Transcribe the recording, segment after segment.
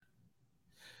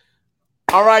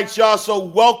All right, y'all. So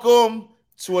welcome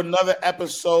to another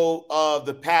episode of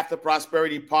the Path to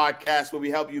Prosperity podcast, where we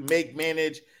help you make,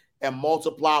 manage, and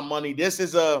multiply money. This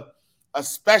is a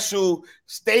special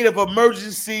state of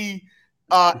emergency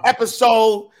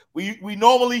episode. We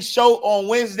normally show on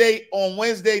Wednesday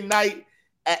night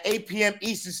at 8 p.m.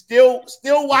 Eastern.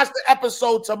 Still watch the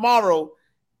episode tomorrow,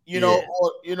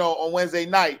 on Wednesday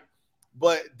night.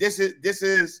 But this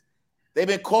is they've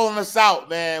been calling us out,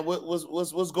 man.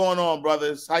 What's going on,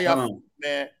 brothers? How y'all feeling,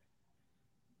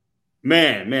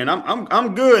 man? Man,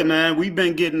 I'm good, man. We've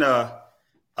been getting a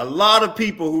lot of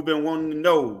people who've been wanting to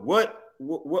know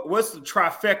what's the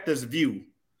trifecta's view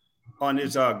on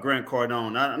this Grant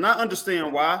Cardone. And I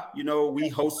understand why. We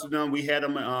hosted them. We had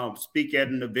them speak at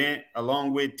an event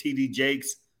along with TD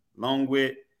Jakes, along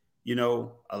with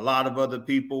a lot of other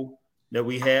people that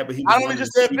we had. But he was not only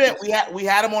just the event. We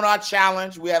had him on our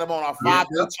challenge. We had him on our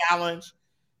 5-day challenge,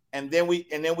 and then we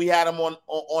had him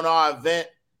on our event.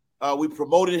 We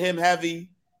promoted him heavy,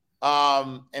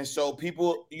 and so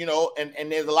people,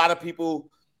 and there's a lot of people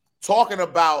talking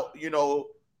about,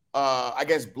 I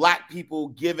guess Black people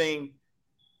giving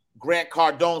Grant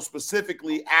Cardone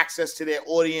specifically access to their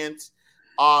audience.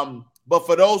 But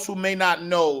for those who may not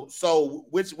know, so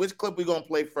which clip we gonna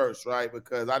play first, right?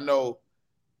 Because I know.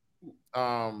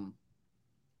 We'll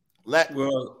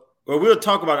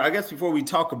talk about it. I guess before we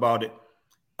talk about it,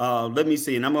 let me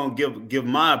see, and I'm gonna give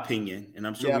my opinion, and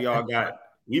I'm sure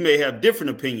we may have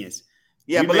different opinions.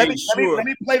 Yeah, but let me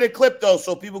play the clip though,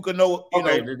 so people can know.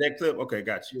 That clip. Okay,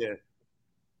 got you. Yeah.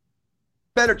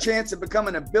 Better chance of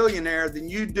becoming a billionaire than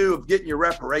you do of getting your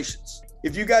reparations.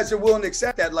 If you guys are willing to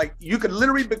accept that, like, you could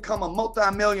literally become a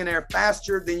multimillionaire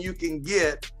faster than you can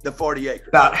get the 40 acres.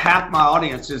 About half my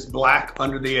audience is Black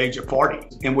under the age of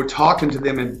 40. And we're talking to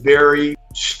them in very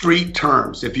street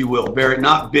terms, if you will, very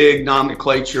not big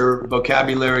nomenclature,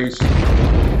 vocabularies.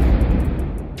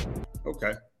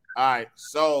 Okay. All right.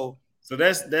 So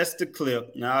that's the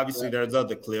clip. Now, obviously, there's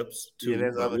other clips too. Yeah,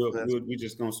 there's other clips. We're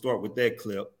just gonna start with that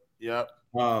clip. Yep.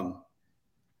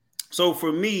 So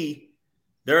for me,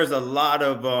 there's a lot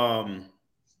of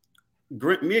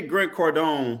me and Grant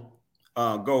Cardone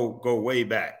go way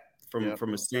back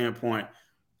from a standpoint.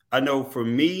 I know for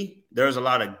me, there's a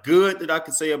lot of good that I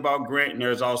can say about Grant, and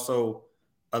there's also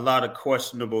a lot of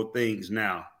questionable things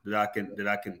now that I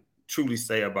can truly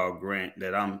say about Grant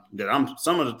that I'm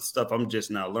some of the stuff I'm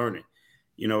just now learning.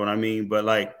 You know what I mean? But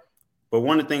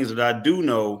one of the things that I do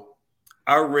know,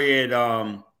 I read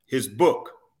his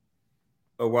book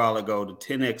a while ago, the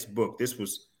 10X book. This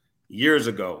was years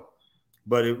ago,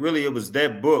 but it was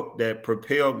that book that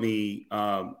propelled me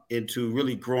into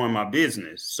really growing my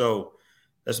business. So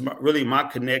that's really my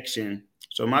connection.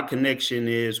 So my connection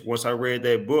is, once I read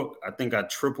that book, I think I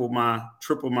tripled my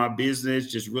business.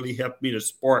 Just really helped me to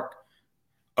spark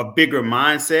a bigger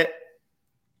mindset.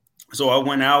 So I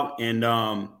went out and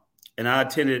I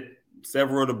attended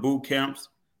several of the boot camps,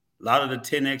 a lot of the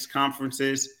 10X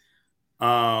conferences.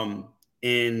 So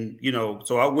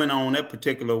I went on that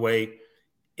particular way,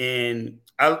 and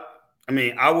I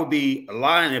would be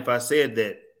lying if I said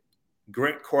that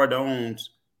Grant Cardone's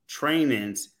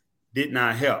trainings did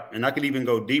not help. And I could even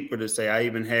go deeper to say I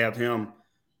even have him.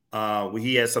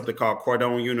 He has something called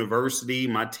Cardone University.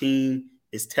 My team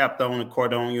is tapped on at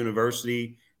Cardone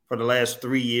University for the last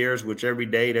 3 years, which every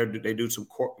day they do some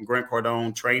Grant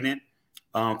Cardone training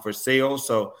for sales.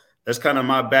 So that's kind of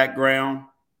my background.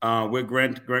 With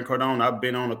Grant Cardone, I've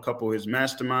been on a couple of his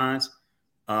masterminds.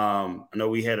 I know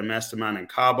we had a mastermind in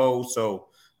Cabo. So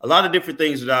a lot of different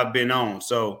things that I've been on.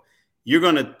 So you're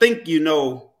going to think you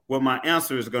know what my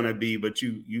answer is going to be, but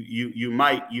you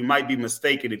might be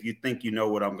mistaken if you think you know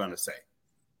what I'm going to say.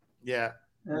 Yeah.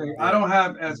 Hey, I don't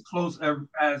have as close I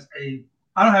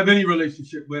don't have any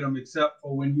relationship with him except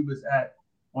for when he was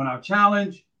on our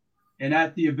challenge and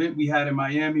at the event we had in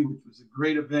Miami, which was a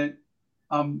great event.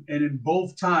 And in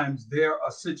both times, there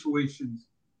are situations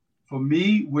for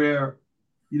me where,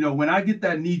 when I get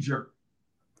that knee jerk,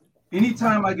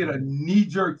 anytime I get a knee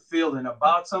jerk feeling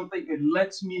about something, it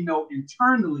lets me know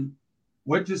internally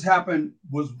what just happened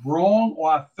was wrong,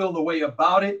 or I feel the way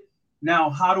about it. Now,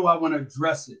 how do I want to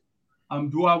address it?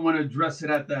 Do I want to address it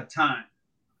at that time?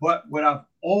 But what I've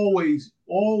always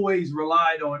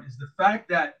relied on is the fact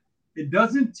that it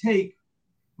doesn't take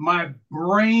my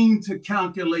brain to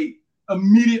calculate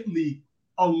immediately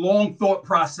a long thought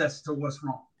process to what's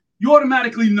wrong. You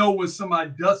automatically know when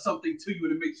somebody does something to you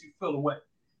and it makes you feel away.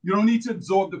 You don't need to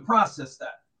absorb the process.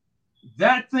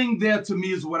 That thing there to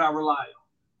me is what I rely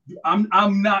on.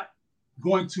 I'm not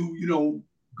going to,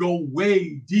 go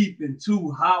way deep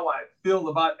into how I feel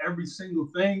about every single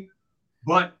thing.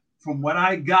 But from what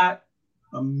I got,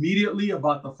 immediately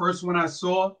about the first one I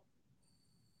saw.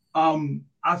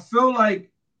 I feel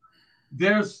like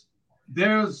there's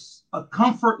a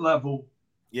comfort level.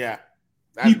 Yeah.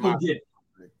 People get.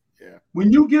 Yeah.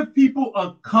 When you give people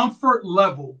a comfort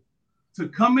level to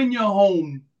come in your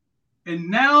home, and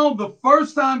now the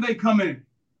first time they come in,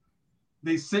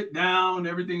 they sit down,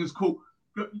 everything is cool.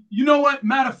 You know what?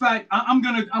 Matter of fact, I'm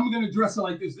gonna address it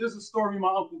like this. There's a story my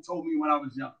uncle told me when I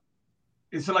was young.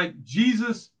 It's like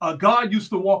Jesus, God used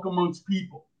to walk amongst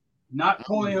people, not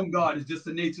calling him God. It's just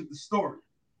the nature of the story.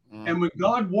 And when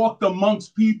God walked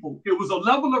amongst people, it was a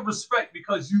level of respect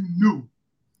because you knew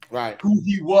who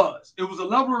he was. It was a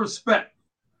level of respect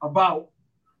about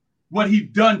what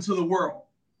he'd done to the world.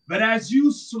 But as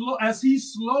he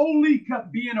slowly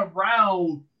kept being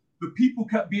around, the people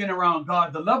kept being around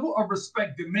God, the level of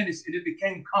respect diminished and it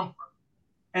became comfort.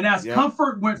 And as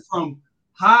comfort went from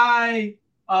hi,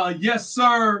 yes,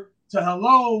 sir, to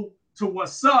hello, to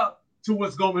what's up, to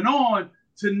what's going on,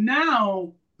 to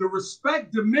now the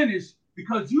respect diminished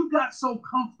because you got so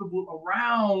comfortable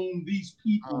around these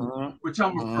people, which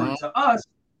I'm referring to us.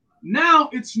 Now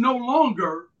it's no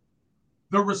longer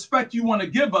the respect you want to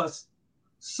give us.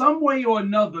 Some way or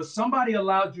another, somebody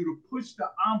allowed you to push the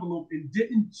envelope and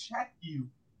didn't check you.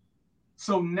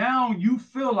 So now you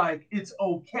feel like it's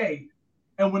okay.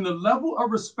 And when the level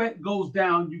of respect goes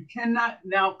down, you cannot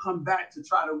now come back to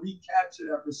try to recapture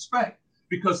that respect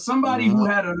because somebody who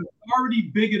had an authority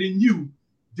bigger than you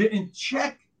didn't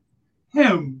check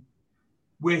him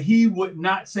where he would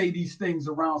not say these things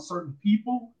around certain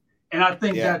people. And I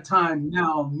think that time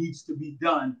now needs to be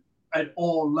done at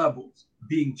all levels,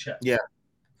 being checked.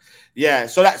 Yeah.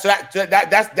 So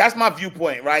that's my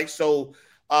viewpoint, right? So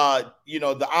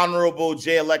the Honorable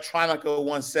Jay Electronica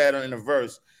once said in a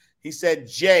verse, he said,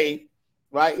 Jay,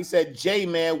 right? He said, Jay,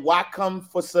 man, why come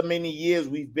for so many years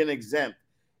we've been exempt?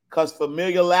 Because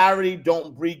familiarity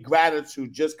don't breed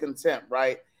gratitude, just contempt,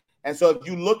 right? And so if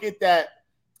you look at that,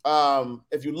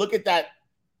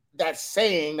 that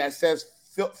saying that says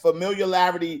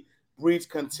familiarity breeds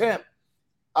contempt,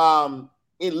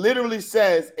 it literally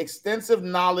says extensive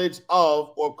knowledge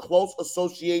of or close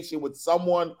association with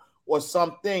someone or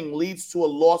something leads to a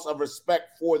loss of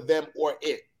respect for them or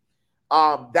it.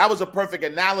 That was a perfect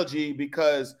analogy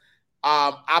because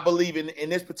I believe in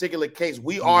this particular case,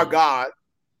 we are God,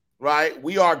 right?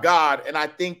 We are God. And I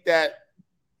think that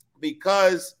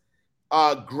because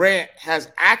Grant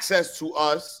has access to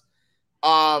us,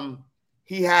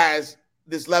 he has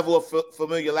this level of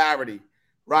familiarity.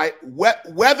 Right?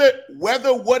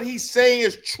 Whether what he's saying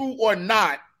is true or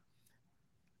not,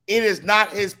 it is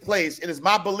not his place. It is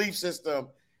my belief system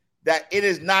that it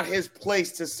is not his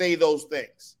place to say those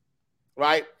things.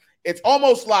 Right? It's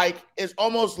almost like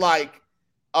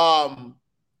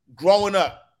growing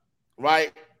up,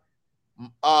 right?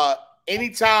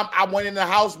 Anytime I went in the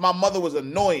house, my mother was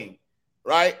annoying,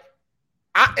 right?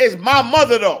 It's my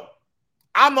mother though.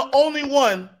 I'm the only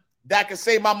one that can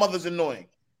say my mother's annoying.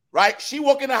 Right? She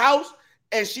walk in the house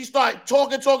and she started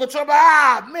talking.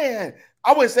 Man,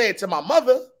 I wouldn't say it to my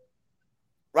mother,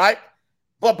 right?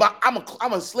 But I'm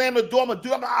gonna slam the door. I'm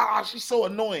gonna she's so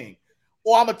annoying.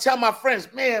 Or I'm gonna tell my friends,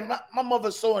 man, my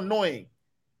mother's so annoying.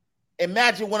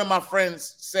 Imagine one of my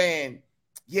friends saying,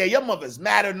 yeah, your mother's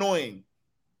mad annoying.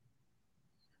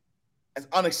 It's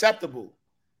unacceptable.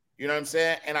 You know what I'm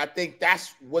saying? And I think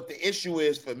that's what the issue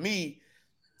is for me,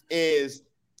 is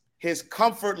his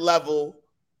comfort level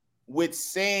with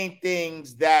saying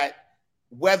things that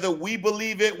whether we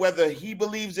believe it, whether he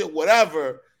believes it,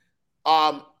 whatever,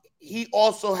 he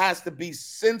also has to be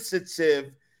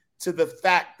sensitive to the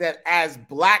fact that as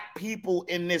Black people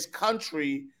in this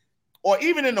country, or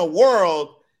even in the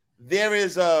world, there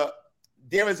is a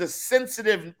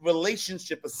sensitive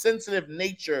relationship, a sensitive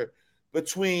nature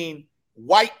between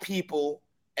white people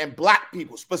and Black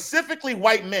people, specifically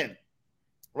white men,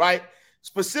 right?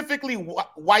 Specifically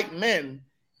white men.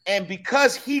 And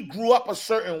because he grew up a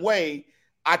certain way,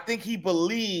 I think he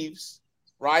believes,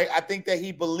 right? I think that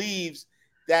he believes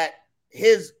that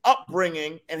his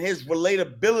upbringing and his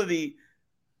relatability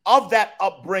of that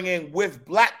upbringing with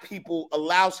Black people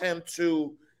allows him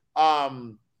to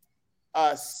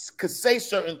could say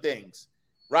certain things,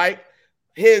 right?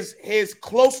 His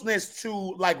closeness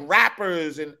to like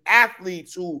rappers and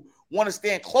athletes who want to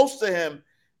stand close to him,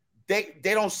 they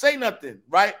don't say nothing,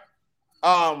 right?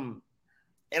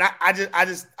 And I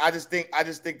just think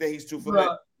that he's too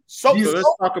familiar. So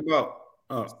let's talk about.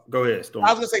 Go ahead, Storm.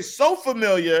 I was gonna say so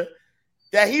familiar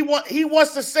that he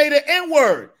wants to say the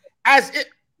N-word as it.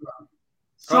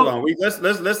 Hold on,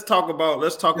 let's talk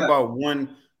about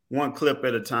one clip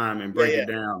at a time and break it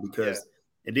down, because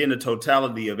and then the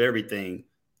totality of everything.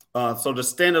 So the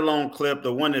standalone clip,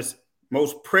 the one that's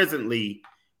most presently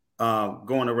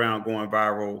going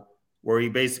viral, where he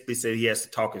basically said he has to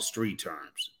talk in street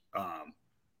terms.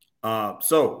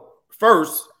 So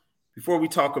first, before we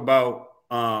talk about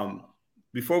what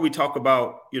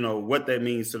that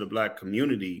means to the Black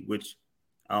community, which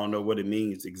I don't know what it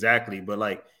means exactly, but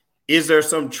like, is there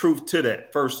some truth to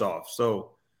that? First off,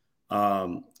 so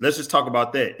let's just talk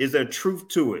about that. Is there truth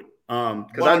to it?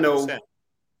 Because I know,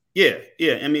 yeah.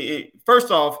 I mean,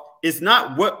 first off, it's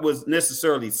not what was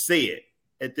necessarily said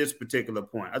at this particular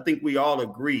point. I think we all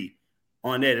agree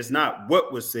on that. It's not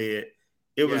what was said.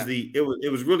 It was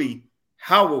really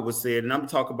how it was said, and I'm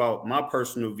talking about my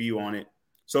personal view on it.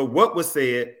 So what was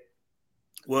said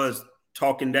was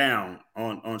talking down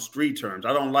on street terms.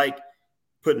 I don't like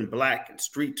putting Black and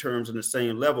street terms in the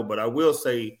same level, but I will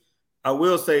say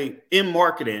in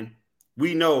marketing,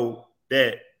 we know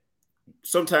that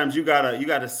sometimes you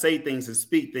gotta say things and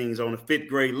speak things on a 5th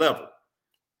grade level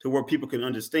to where people can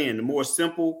understand. The more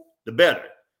simple, the better.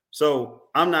 So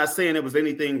I'm not saying there was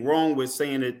anything wrong with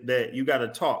saying that you got to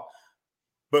talk,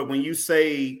 but when you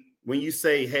say,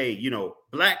 hey, you know,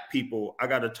 Black people, I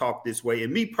got to talk this way.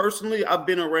 And me personally, I've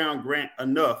been around Grant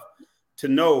enough to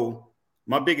know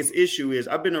my biggest issue is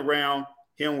I've been around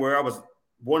him where I was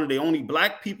one of the only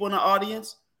Black people in the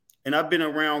audience, and I've been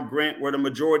around Grant where the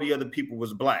majority of the people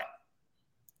was Black.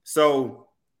 So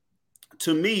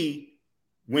to me,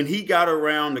 when he got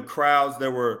around the crowds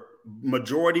that were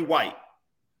majority white,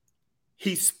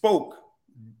 he spoke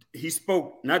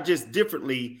not just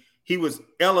differently, he was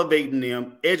elevating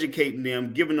them, educating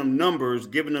them, giving them numbers,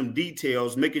 giving them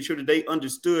details, making sure that they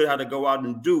understood how to go out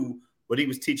and do what he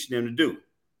was teaching them to do.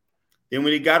 Then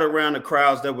when he got around the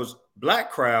crowds that was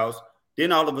Black crowds,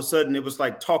 then all of a sudden it was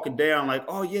like talking down, like,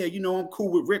 oh yeah, you know, I'm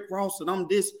cool with Rick Ross and I'm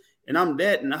this and I'm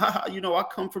that, and you know, I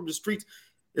come from the streets.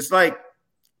 It's like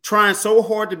trying so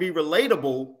hard to be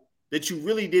relatable that you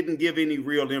really didn't give any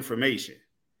real information.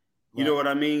 You know what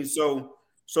I mean? So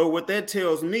what that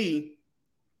tells me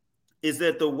is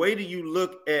that the way that you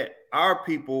look at our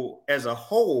people as a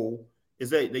whole is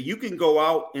that you can go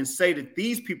out and say that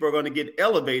these people are going to get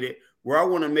elevated, where I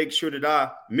want to make sure that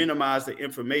I minimize the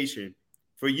information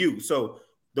for you. So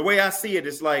the way I see it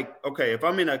is like, okay, if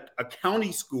I'm in a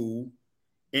county school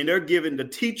and they're giving, the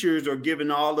teachers are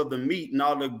giving all of the meat and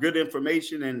all the good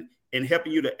information and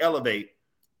helping you to elevate,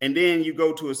 and then you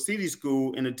go to a city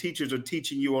school and the teachers are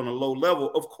teaching you on a low level,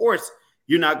 of course,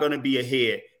 you're not going to be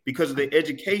ahead because the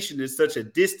education is such a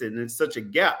distance and such a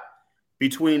gap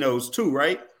between those two,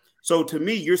 right? So to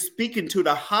me, you're speaking to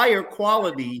the higher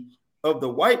quality of the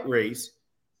white race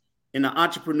and the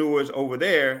entrepreneurs over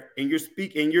there, and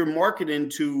you're marketing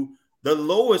to the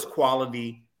lowest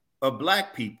quality of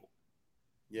Black people.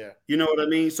 Yeah. You know what I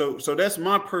mean? So that's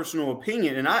my personal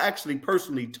opinion. And I actually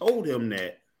personally told him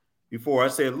that before. I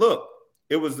said, look,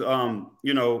 it was,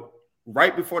 you know,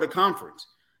 right before the conference.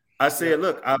 I said,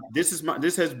 look,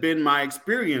 this has been my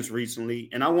experience recently,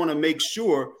 and I want to make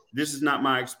sure this is not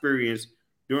my experience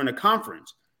during the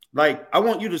conference. Like, I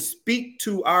want you to speak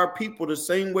to our people the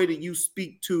same way that you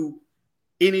speak to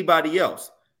anybody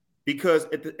else, because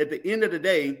at the end of the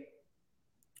day,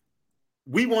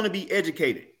 we want to be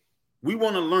educated. We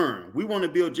want to learn. We want to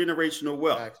build generational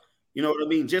wealth. Right. You know what I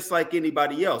mean? Just like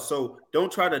anybody else. So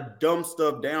don't try to dumb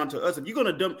stuff down to us. If you're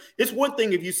going to it's one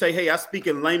thing if you say, hey, I speak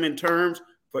in layman terms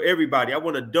for everybody. I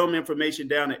want to dumb information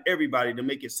down to everybody to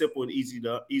make it simple and easy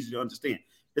to understand.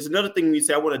 It's another thing when you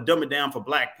say, I want to dumb it down for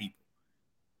Black people.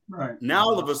 Right. Now,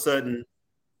 all of a sudden,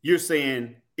 you're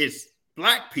saying it's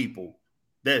Black people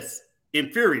that's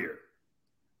inferior.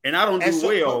 And I don't do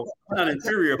well. I'm not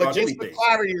inferior about anything. But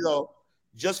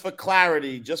just for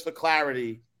clarity,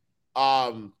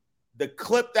 the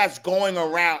clip that's going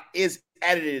around is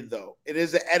edited, though. It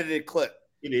is an edited clip.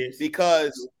 It is.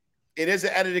 Because it is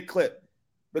an edited clip.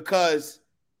 Because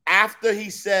after he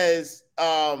says,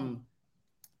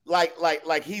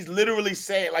 like he's literally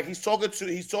saying, like he's talking to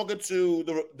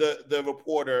the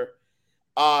reporter,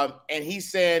 and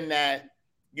he's saying that,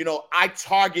 you know, I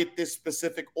target this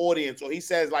specific audience, or he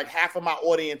says like half of my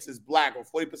audience is Black, or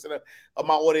 40% of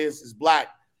my audience is Black.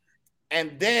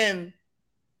 And then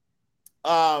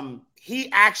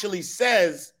he actually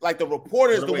says, like, the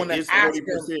reporter is the one that asked him,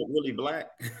 really Black?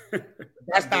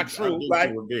 That's not true, right?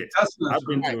 I've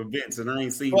been to events and I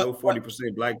ain't seen no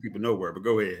 40% Black people nowhere, but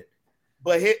go ahead.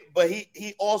 But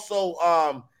he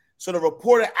also so the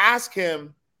reporter asked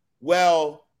him,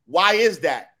 well, why is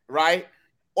that, right?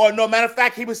 Or no, matter of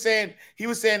fact, he was saying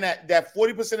that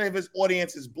 40% of his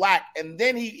audience is Black, and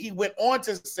then he went on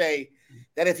to say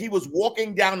that if he was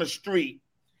walking down the street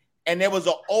and there was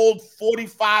an old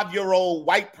 45-year-old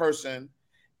white person,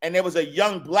 and there was a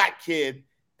young black kid,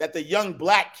 that the young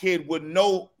black kid would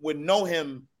know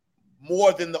him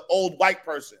more than the old white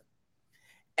person.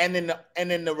 And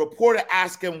then the reporter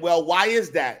asked him, well, why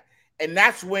is that? And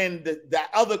that's when that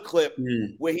other clip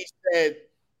where he said,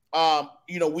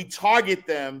 we target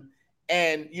them,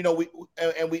 and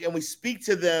we speak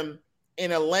to them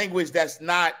in a language that's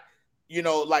not,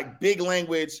 like big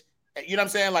language. You know what I'm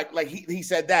saying? Like he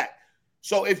said that.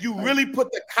 So if you really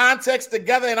put the context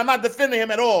together, and I'm not defending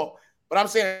him at all, but I'm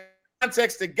saying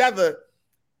context together,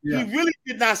 he really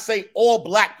did not say all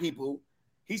black people.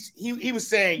 He was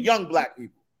saying young black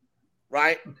people,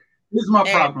 right? Here's my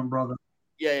problem, brother.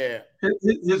 Yeah.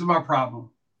 Here's my problem.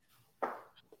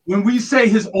 When we say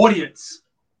his audience,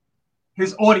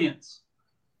 let's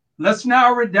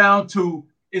narrow it down to,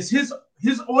 is his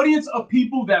audience of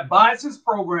people that buys his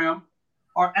program,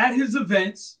 are at his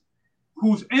events,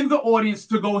 who's in the audience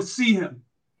to go see him.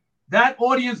 That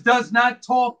audience does not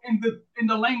talk in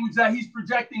the language that he's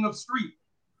projecting of street.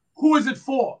 Who is it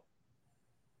for?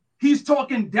 He's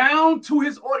talking down to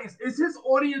his audience. Is his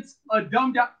audience a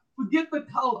dumbed down? Forget the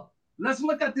color. Let's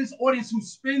look at this audience who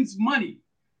spends money.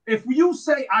 If you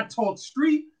say I talk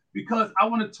street because I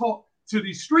want to talk to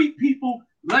the street people,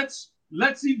 let's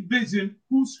envision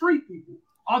who's street people.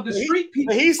 Are the street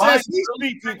people? He says he's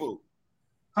street people.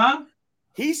 Huh?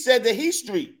 He said that he's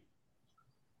street.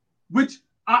 Which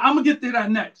I'm gonna get to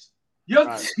that next.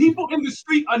 People in the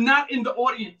street are not in the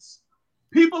audience.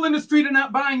 People in the street are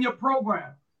not buying your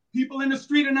program. People in the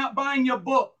street are not buying your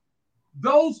book.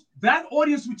 That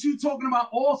audience which you talking about,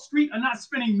 all street, are not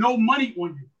spending no money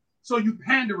on you. So you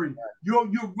pandering. You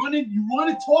want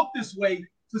to talk this way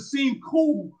to seem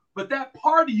cool, but that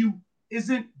part of you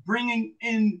isn't bringing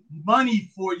in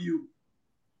money for you.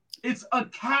 It's a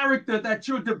character that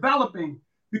you're developing,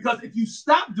 because if you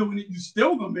stop doing it, you're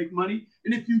still gonna make money.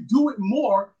 And if you do it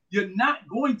more, you're not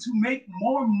going to make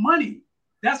more money.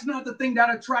 That's not the thing that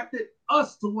attracted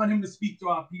us to want him to speak to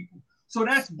our people. So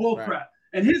that's bullcrap. Right.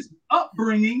 And his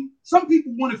upbringing, some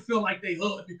people want to feel like they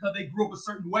hood because they grew up a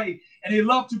certain way and they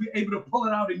love to be able to pull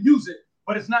it out and use it,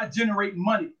 but it's not generating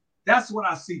money. That's what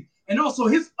I see. And also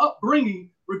his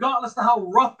upbringing, regardless of how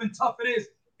rough and tough it is,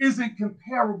 isn't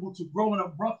comparable to growing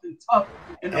up rough and tough.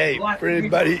 Hey, for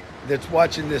anybody that's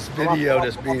watching this video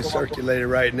that's being circulated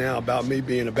right now about me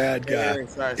being a bad guy.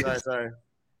 Sorry.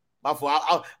 My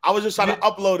fault. I was just trying to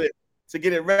upload it to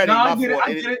get it ready. No, I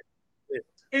get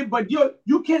it. But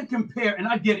you can't compare, and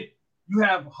I get it. You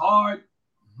have hard,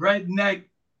 redneck,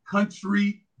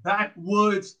 country,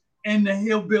 backwoods, and the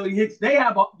hillbilly hicks. They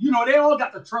have they all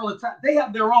got the trailer trap. They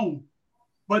have their own.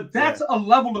 But that's a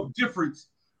level of difference.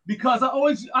 Because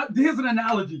here's an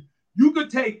analogy. You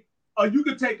could take a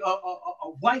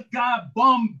white guy,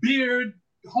 bum, beard,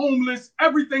 homeless,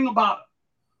 everything about him,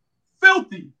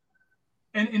 filthy,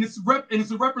 and it's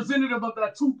a representative of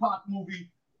that Tupac movie.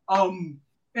 And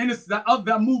it's that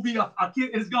movie.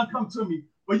 It's gonna come to me.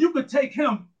 But you could take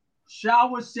him,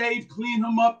 shower, shave, clean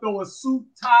him up, throw a suit,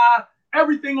 tie,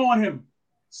 everything on him,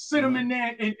 sit him in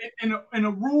there in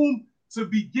a room to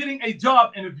be getting a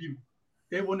job interview.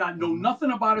 They will not know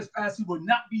nothing about his past. He will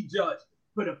not be judged.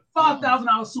 Put a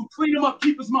 $5,000 suit, clean him up,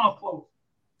 keep his mouth closed.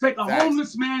 Take a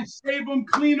homeless man, shave him,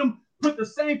 clean him, put the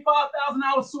same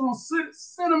 $5,000 suit on,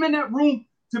 sit him in that room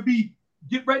to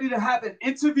get ready to have an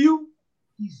interview.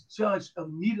 He's judged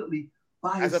immediately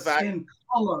by his skin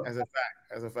color. As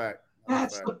a fact.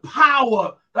 That's the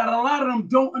power that a lot of them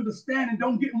don't understand and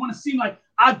don't want to seem like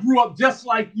I grew up just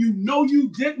like you. No, you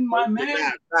didn't, my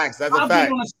man. Thanks. That's I've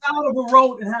been on the side of a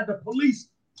road and had the police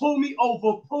pull me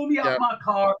over, pull me out my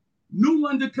car, New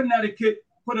London, Connecticut,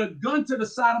 put a gun to the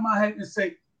side of my head and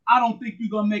say, I don't think you're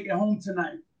going to make it home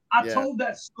tonight. I told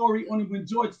that story only when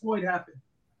George Floyd happened.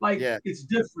 It's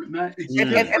different, man. It's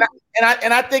different.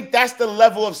 And I think that's the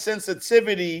level of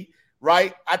sensitivity,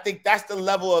 right? I think that's the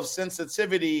level of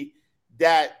sensitivity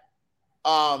that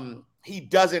he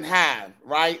doesn't have,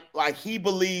 right? Like, he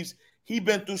believes he's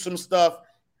been through some stuff,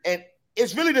 and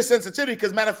it's really the sensitivity.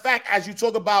 Because matter of fact, as you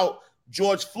talk about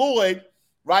George Floyd,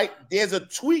 right? There's a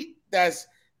tweet that's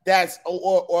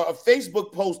or a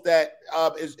Facebook post that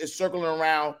is circling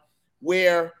around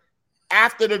where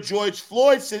after the George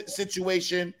Floyd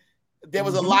situation, there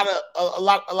was a lot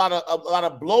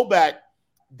of blowback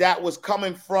that was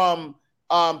coming from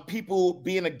people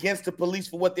being against the police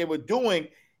for what they were doing.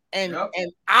 And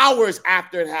hours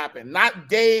after it happened, not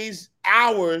days,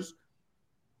 hours,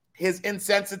 his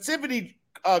insensitivity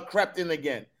crept in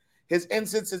again. His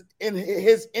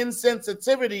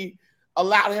insensitivity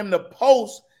allowed him to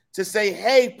post to say,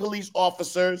 hey, police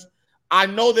officers, I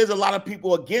know there's a lot of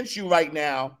people against you right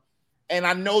now, and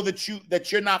I know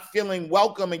that you're not feeling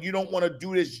welcome and you don't want to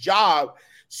do this job.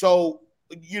 So,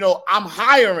 I'm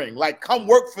hiring. Like, come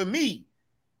work for me.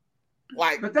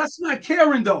 Like, but that's not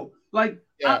caring though. Like,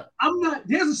 yeah. I'm not.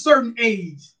 There's a certain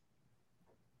age.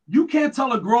 You can't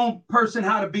tell a grown person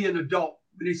how to be an adult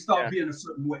when they start being a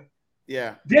certain way.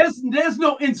 Yeah. There's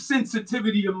no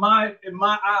insensitivity in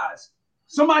my eyes.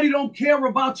 Somebody don't care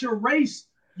about your race.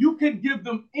 You can give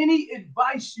them any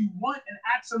advice you want and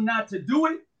ask them not to do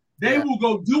it. They will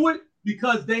go do it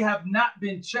because they have not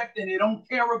been checked and they don't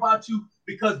care about you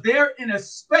because they're in a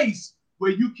space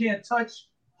where you can't touch,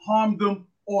 harm them,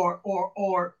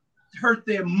 or hurt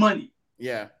their money.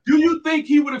 Yeah. Do you think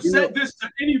he would have said this to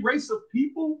any race of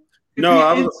people? No,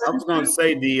 I was going to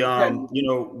say we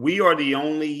are the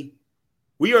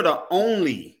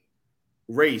only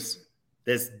race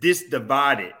that's this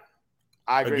divided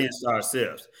against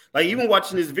ourselves. Like, even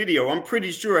watching this video, I'm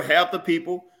pretty sure half the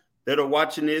people that are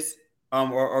watching this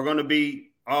are going to be,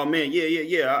 oh man,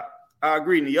 yeah, I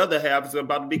agree. And the other half is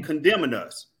about to be condemning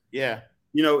us. Yeah.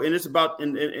 And it's about,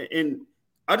 and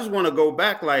I just want to go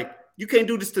back, like, you can't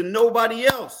do this to nobody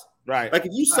else. Right. Like,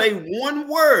 if you say one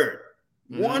word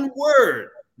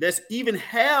that's even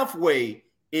halfway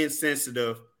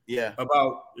insensitive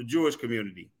about the Jewish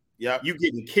community, you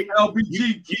getting kicked.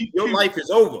 Your life is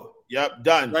over. Yep,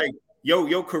 done. Like,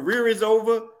 your career is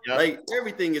over. Yep. Like,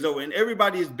 everything is over, and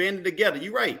everybody is banding together.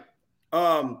 You're right.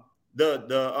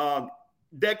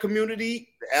 That community,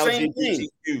 the same thing.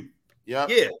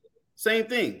 Yeah, same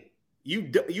thing.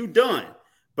 You done.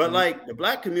 But like the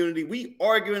Black community, we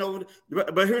arguing over.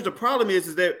 But here's the problem: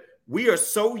 is that we are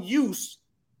so used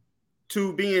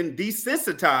to being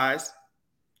desensitized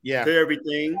to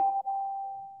everything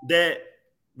that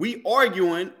we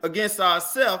arguing against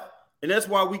ourselves, and that's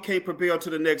why we can't prepare to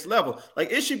the next level.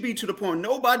 Like, it should be to the point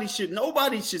nobody should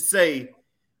say,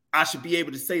 I should be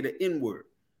able to say the N-word.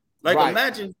 Like,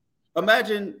 imagine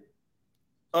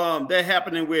that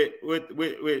happening with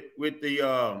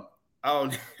the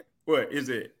what is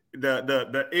it?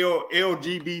 The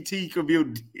LGBT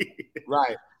community.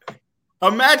 Right.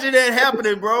 Imagine that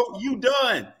happening, bro. You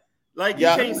done. Like, you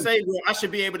can't say, well, I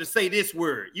should be able to say this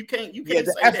word. You can't say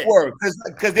the F word.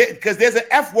 Because there's an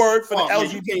F word for the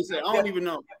LGBT. You can't say, I don't even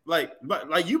know.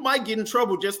 But you might get in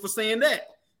trouble just for saying that.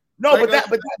 No, but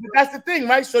that's the thing,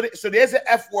 right? So there's an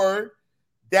F word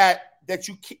that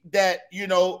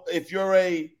if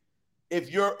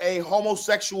you're a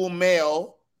homosexual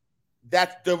male,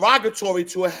 that's derogatory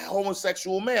to a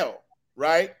homosexual male,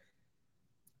 right?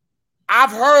 I've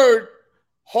heard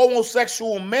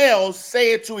homosexual males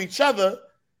say it to each other,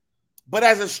 but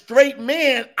as a straight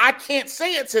man, I can't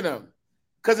say it to them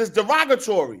because it's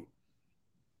derogatory.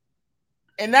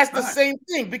 And that's the same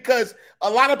thing, because a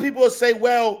lot of people will say,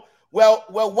 well,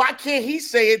 why can't he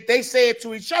say it? They say it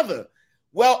to each other.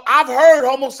 Well, I've heard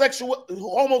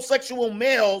homosexual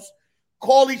males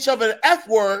call each other the F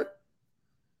word,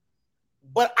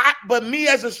 but me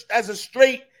as a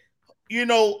straight,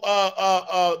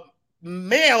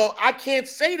 male, I can't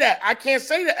say that. I can't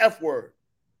say the F word.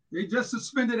 They just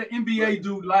suspended an NBA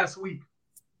dude last week.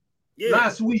 Yeah.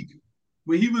 Last week,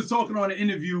 when he was talking on an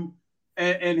interview,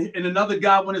 and another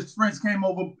guy, when his friends came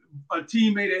over, a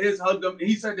teammate of his hugged him, and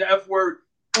he said the F word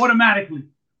automatically.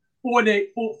 4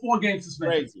 game suspension.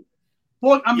 Crazy.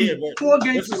 4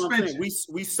 game suspension.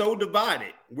 We so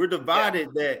divided. We're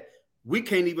divided that we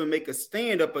can't even make a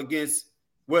stand up against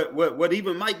what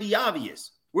even might be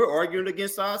obvious. We're arguing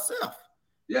against ourselves.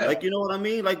 Yeah. Like, you know what I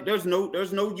mean? Like, there's no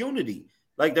unity.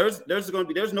 Like, there's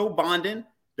no bonding.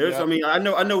 I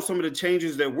know some of the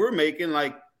changes that we're making,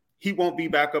 like, he won't be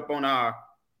back up on our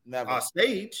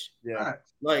stage. Yeah.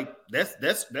 Like,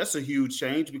 that's a huge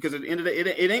change, because at the end of the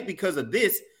day, it ain't because of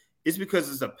this. It's because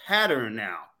it's a pattern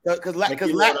now. Because last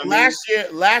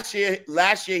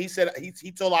year he said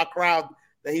he told our crowd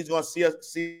that he's going to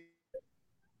see.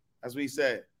 That's what he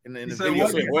said in the video.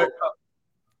 What?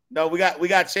 No, we got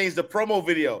to change the promo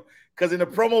video, because in the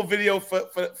promo video for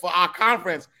our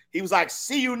conference, he was like,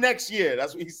 "See you next year."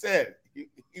 That's what he said.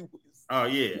 Oh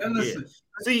yeah.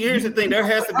 See, here's the thing: there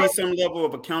has to be some level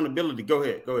of accountability. Go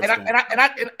ahead.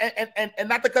 And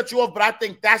not to cut you off, but I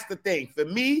think that's the thing for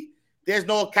me. There's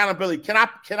no accountability. Can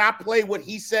I play what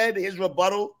he said? His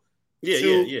rebuttal. Yeah.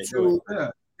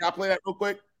 Can I play that real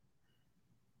quick?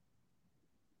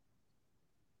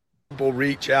 People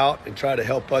reach out and try to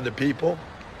help other people.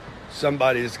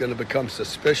 Somebody is going to become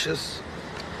suspicious.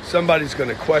 Somebody's going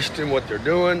to question what they're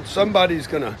doing. Somebody's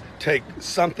going to take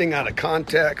something out of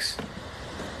context,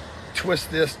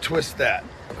 twist this, twist that.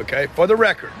 Okay? For the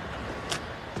record,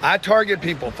 I target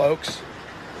people, folks.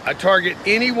 I target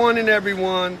anyone and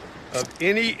everyone of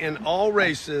any and all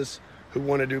races who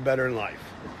want to do better in life.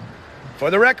 For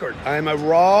the record, I am a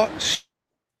raw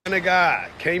kind of guy.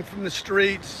 Came from the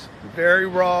streets, very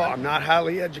raw. I'm not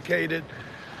highly educated.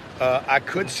 I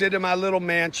could sit in my little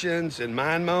mansions and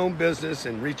mind my own business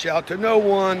and reach out to no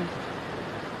one.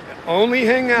 Only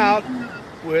hang out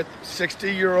with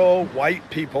 60-year-old white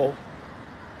people.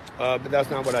 But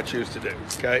that's not what I choose to do,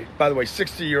 okay? By the way,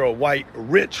 60-year-old white,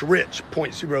 rich,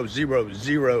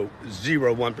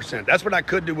 0.00001%. That's what I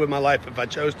could do with my life if I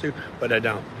chose to, but I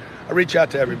don't. I reach out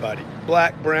to everybody,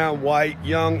 black, brown, white,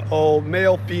 young, old,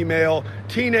 male, female,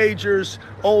 teenagers,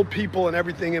 old people, and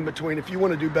everything in between. If you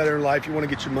want to do better in life, you want to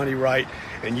get your money right,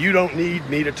 and you don't need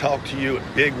me to talk to you in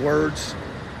big words,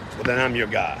 well, then I'm your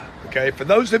guy, okay? For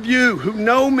those of you who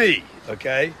know me,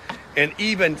 okay, and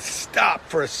even stop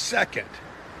for a second,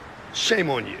 shame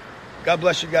on you. God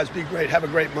bless you guys. Be great. Have a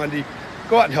great Monday.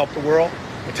 Go out and help the world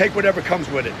and take whatever comes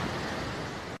with it.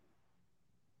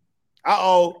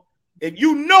 Uh-oh. If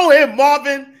you know him,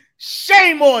 Marvin,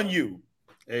 shame on you.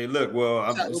 Hey, look,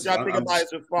 well, you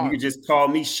can just call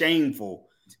me shameful.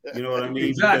 You know what I mean?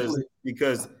 Exactly.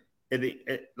 Because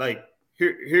like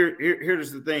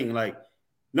here's the thing. Like,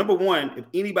 number one, if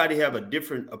anybody have a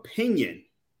different opinion,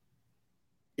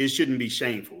 it shouldn't be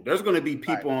shameful. There's going to be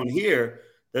people on here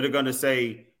that are going to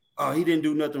say, oh, he didn't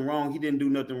do nothing wrong. He didn't do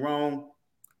nothing wrong.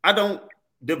 I don't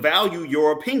devalue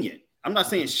your opinion. I'm not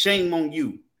saying shame on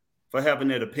you for having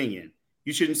that opinion.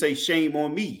 You shouldn't say shame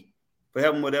on me for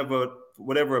having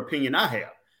whatever opinion I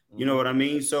have. You know what I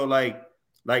mean? So like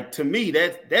to me,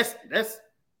 that's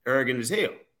arrogant as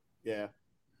hell. Yeah.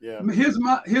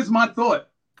 Here's my thought.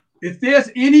 If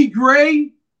there's any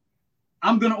gray,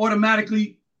 I'm gonna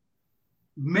automatically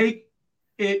make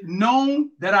it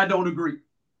known that I don't agree.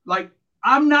 Like,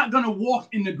 I'm not gonna walk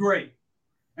in the gray.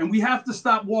 And we have to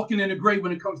stop walking in the gray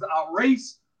when it comes to our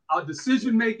race, our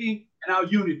decision making, and our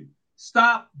unity.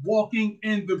 Stop walking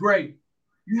in the gray.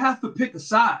 You have to pick a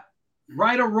side,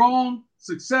 right or wrong,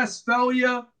 success,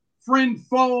 failure, friend,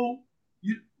 foe.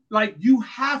 You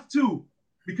have to,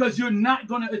 because you're not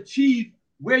going to achieve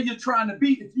where you're trying to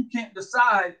be if you can't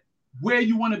decide where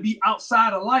you want to be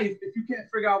outside of life, if you can't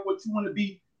figure out what you want to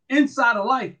be inside of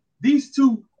life. These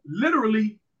two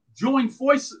literally join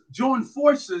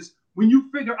forces when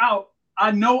you figure out, I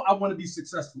know I want to be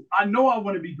successful. I know I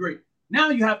want to be great.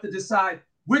 Now you have to decide,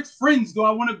 which friends do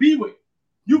I want to be with?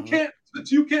 You can't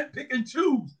pick and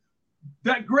choose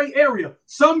that gray area.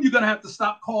 Some you're going to have to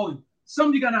stop calling.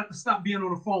 Some you're going to have to stop being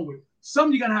on the phone with.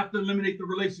 Some you're going to have to eliminate the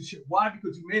relationship. Why?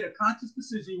 Because you made a conscious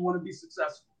decision you want to be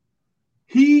successful.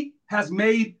 He has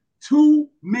made too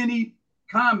many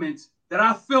comments that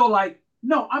I feel like,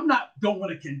 no, don't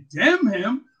want to condemn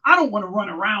him. I don't want to run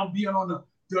around being on the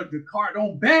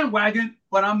Cardone bandwagon,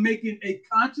 but I'm making a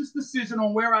conscious decision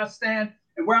on where I stand.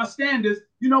 And where I stand is,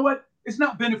 you know what? It's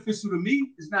not beneficial to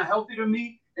me. It's not healthy to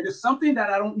me. And it's something that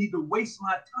I don't need to waste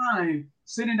my time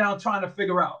sitting down trying to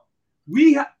figure out.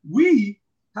 We have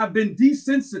been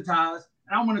desensitized,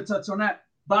 and I want to touch on that,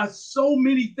 by so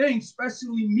many things,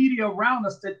 especially media around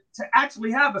us, to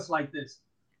actually have us like this.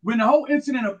 When the whole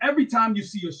incident of every time you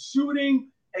see a shooting,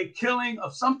 a killing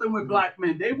of something with black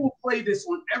men, they will play this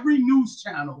on every news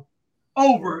channel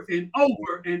over and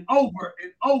over and over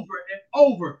and over and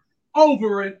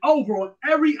over and over on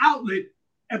every outlet.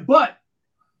 But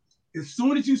as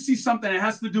soon as you see something that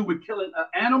has to do with killing an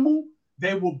animal,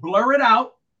 they will blur it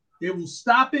out. They will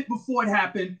stop it before it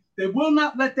happened. They will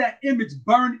not let that image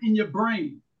burn in your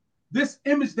brain. This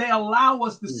image they allow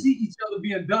us to see each other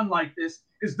being done like this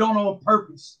is done on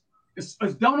purpose. It's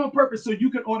done on purpose so you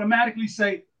can automatically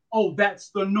say, oh, that's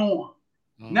the norm.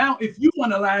 Now, if you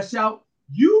want to lash out,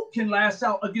 you can lash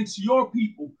out against your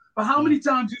people. But how many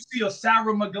times you see a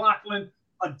Sarah McLachlan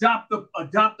adopt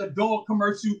a dog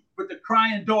commercial with the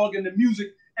crying dog and the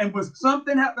music, and when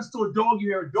something happens to a dog, you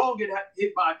hear a dog get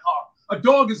hit by a car, a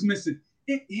dog is missing.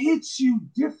 It hits you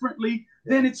differently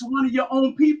than it's one of your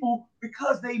own people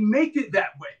because they make it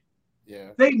that way. Yeah.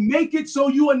 They make it so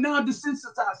you are now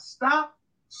desensitized. Stop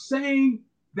saying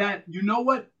that, you know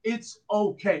what, it's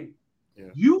okay.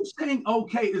 Yeah. You saying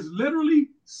okay is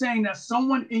literally saying that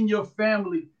someone in your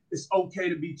family is okay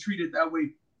to be treated that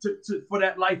way, for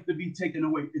that life to be taken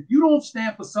away. If you don't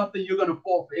stand for something, you're going to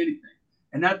fall for anything.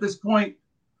 And at this point,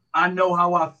 I know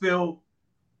how I feel.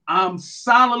 I'm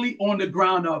solidly on the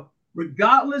ground of,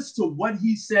 regardless to what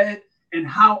he said and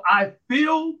how I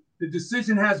feel, the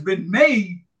decision has been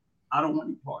made. I don't want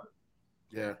any part of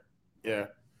it.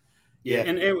 Yeah.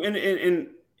 And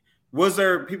was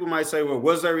there, people might say, well,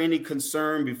 was there any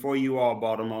concern before you all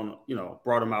brought him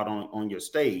out on your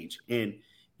stage? And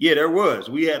yeah, there was.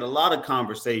 We had a lot of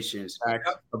conversations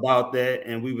about that,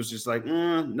 and we was just like,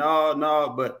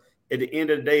 no. But at the end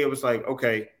of the day, it was like,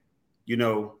 okay, you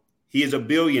know, he is a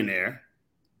billionaire.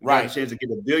 Right. Got a chance to get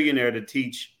a billionaire to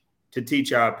teach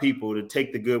our people to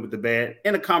take the good with the bad.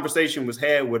 And a conversation was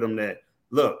had with him that,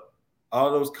 look,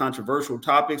 all those controversial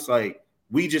topics, like,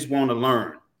 we just want to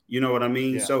learn. You know what I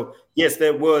mean? Yeah. So yes,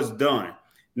 that was done.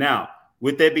 Now,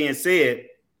 with that being said,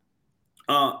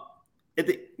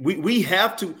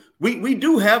 we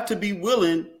do have to be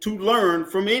willing to learn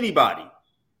from anybody,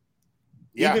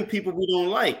 even people we don't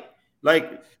like.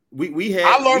 Like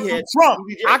I learned from Trump.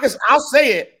 I'll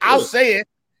say it. I'll say it.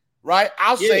 Right.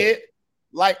 I'll say it.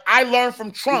 Like, I learned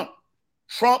from Trump.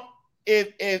 Trump, and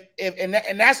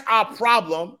that's our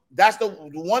problem. That's the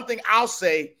one thing I'll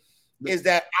say is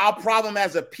that our problem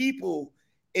as a people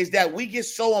is that we get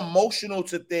so emotional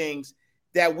to things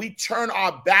that we turn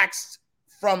our backs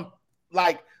from,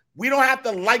 like, we don't have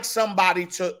to like somebody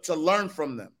to learn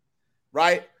from them,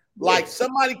 right? Like,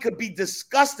 somebody could be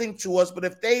disgusting to us, but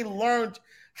if they learned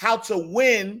how to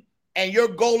win and your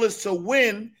goal is to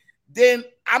win, then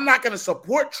I'm not going to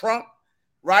support Trump,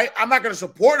 right? I'm not going to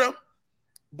support him,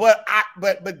 but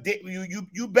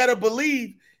you better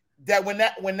believe that when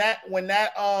that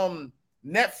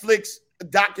Netflix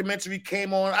documentary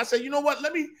came on, I said, you know what?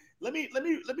 Let me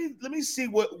see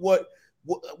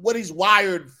what he's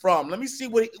wired from. Let me see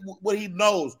what he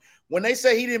knows. When they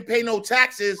say he didn't pay no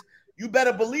taxes, you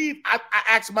better believe I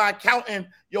asked my accountant,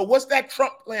 yo, what's that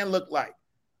Trump plan look like?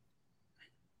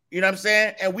 You know what I'm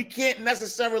saying? And we can't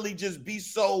necessarily just be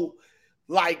so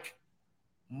like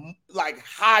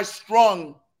high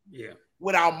strung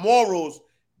with our morals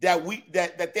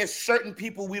that there's certain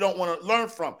people we don't want to learn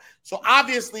from. So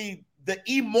obviously the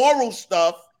immoral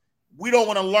stuff we don't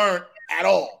want to learn at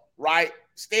all, right?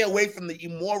 Stay away from the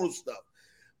immoral stuff.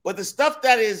 But the stuff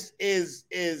that is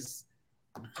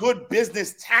good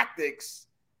business tactics,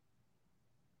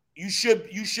 you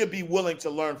should be willing to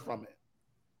learn from it.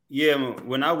 Yeah,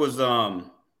 when I was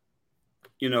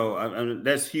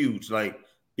that's huge. Like,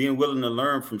 being willing to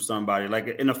learn from somebody. Like,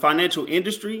 in the financial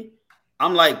industry,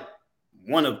 I'm like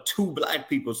one of two Black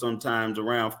people sometimes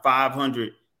around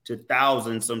 500 to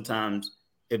 1,000 sometimes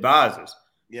advisors.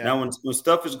 Yeah. Now, when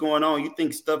stuff is going on, you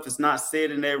think stuff is not said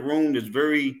in that room that's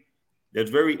very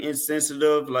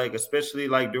insensitive, like, especially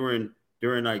like during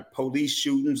like police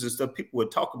shootings and stuff. People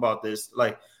would talk about this,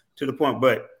 like, to the point.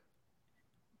 But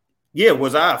yeah,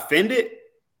 was I offended?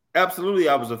 Absolutely,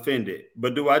 I was offended.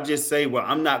 But do I just say, well,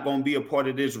 I'm not going to be a part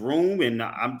of this room and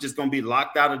I'm just going to be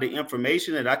locked out of the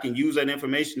information and I can use that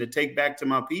information to take back to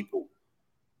my people?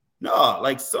 No,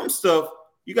 like, some stuff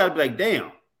you got to be like,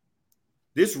 damn,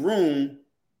 this room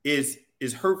is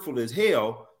hurtful as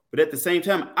hell. But at the same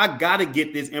time, I got to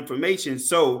get this information.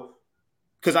 So,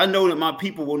 because I know that my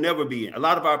people will never be in. A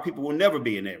lot of our people will never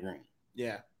be in that room.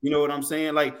 Yeah. You know what I'm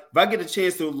saying? Like, if I get a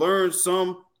chance to learn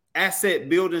some asset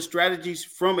building strategies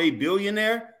from a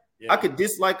billionaire, I could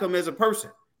dislike him as a person,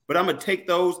 but I'm going to take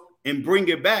those and bring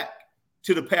it back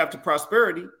to the path to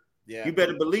prosperity. Yeah. You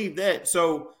better believe that.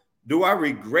 So do I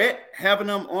regret having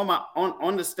them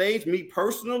on the stage? Me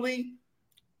personally,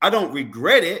 I don't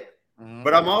regret it,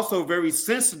 but I'm also very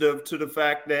sensitive to the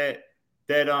fact that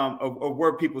of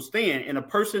where people stand. And a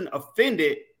person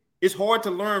offended, it's hard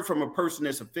to learn from a person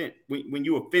that's offended when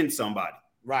you offend somebody.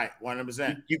 Right,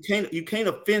 100%. You can't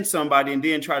offend somebody and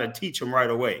then try to teach them right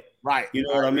away. Right. You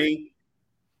know what I mean?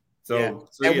 So,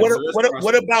 and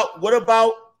what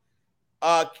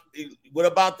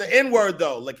about the N-word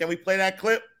though? Like, can we play that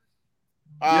clip?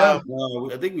 I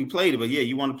think we played it, but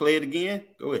you want to play it again?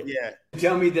 Go ahead. Yeah.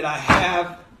 Tell me that I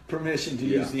have permission to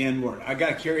use the N-word. I got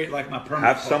to carry it like my permit.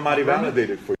 Have somebody validate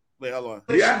it for you. Wait, hold on.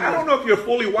 Yeah, I don't know if you're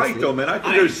fully white though, man. I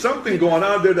think there's something going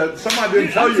on there that somebody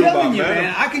didn't tell you about,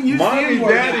 man. I can use Mommy, the N-word.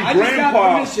 Daddy, I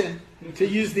Grandpa. just got permission to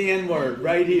use the N-word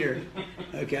right here.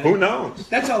 Okay. Who knows?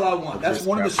 That's all I want. That's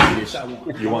one of the secrets I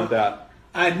want. You want that?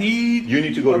 You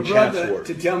need to go to brother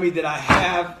to tell me that I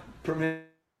have permission.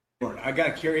 I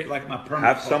got to carry it like my permit.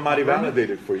 Have somebody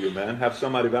validate it for you, man. Have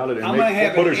somebody validate it. I'm going to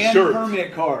have an N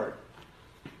permit card.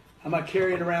 I'm going to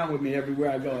carry it around with me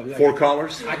everywhere I go. 4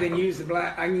 colors? I can use the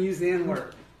black. I can use the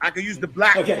N-word. I can use the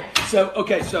black. Okay,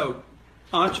 so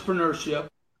entrepreneurship.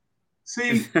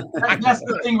 See, that's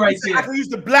the thing right there. I can use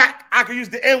the black. I can use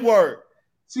the N-word.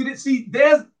 See,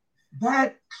 there's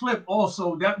that clip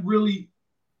also that really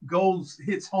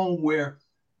hits home where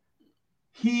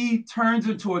he turns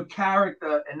into a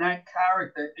character, and that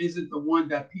character isn't the one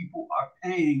that people are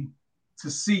paying to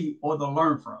see or to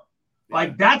learn from. Yeah.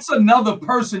 Like, that's another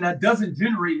person that doesn't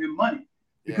generate him money.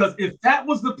 Because if that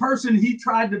was the person he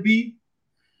tried to be,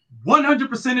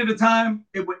 100% of the time,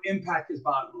 it would impact his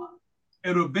bottom line.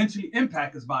 It will eventually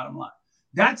impact his bottom line.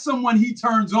 That's someone he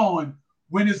turns on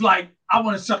when it's like, I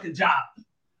want to shuck and jive.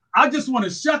 I just want to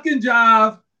shuck and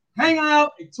jive, hang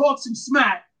out and talk some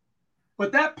smack.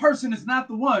 But that person is not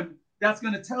the one that's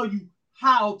going to tell you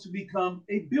how to become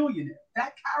a billionaire.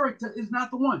 That character is not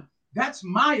the one. That's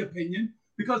my opinion,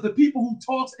 because the people who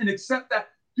talks and accept that,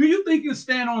 do you think you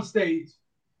stand on stage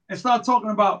and start talking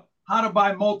about how to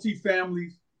buy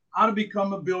multifamilies, how to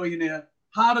become a billionaire,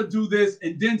 how to do this,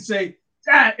 and then say,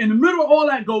 Dad, in the middle of all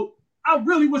that, go, I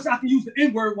really wish I could use the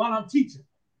N-word while I'm teaching.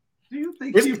 Do you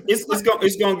think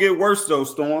it's gonna get worse though,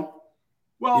 Storm?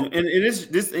 Well, and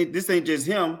this ain't just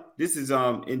him. This is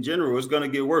in general. It's gonna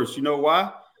get worse. You know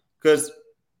why? Because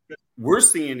we're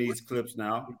seeing these clips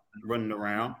now running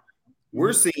around.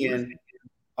 We're seeing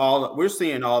all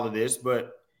of this.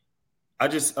 But I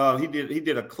just he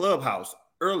did a Clubhouse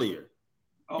earlier,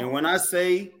 and when I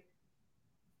say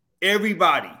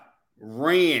everybody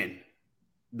ran,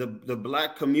 the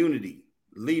Black community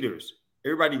leaders,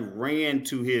 everybody ran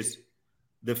to his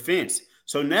defense.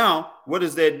 So now what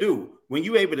does that do? When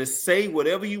you're able to say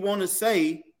whatever you want to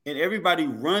say and everybody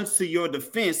runs to your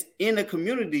defense in the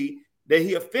community that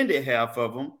he offended half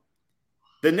of them,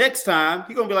 the next time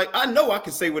he's going to be like, I know I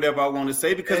can say whatever I want to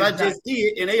say because I just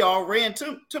did, and they all ran to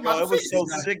my defense. It was so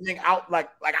sickening out. Like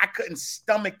I couldn't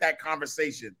stomach that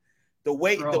conversation. The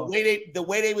way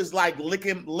they was like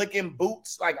licking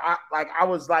boots. I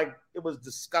was like, it was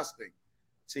disgusting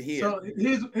to hear. So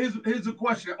here's a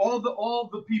question. All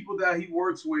the people that he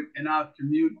works with in our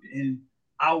community, in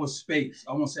our space,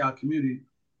 I won't say our community,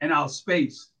 in our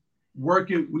space,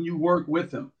 when you work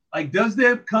with him, like, does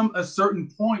there come a certain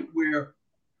point where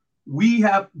we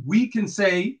can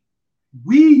say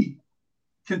we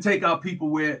can take our people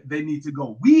where they need to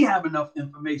go? We have enough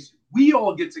information. We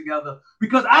all get together,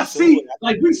 because see,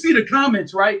 like, we see the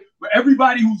comments, right? Where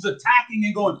everybody who's attacking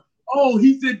and going, oh,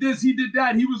 he did this, he did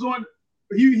that. He was on,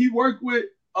 he worked with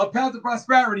a Path to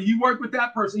Prosperity. He worked with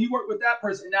that person. He worked with that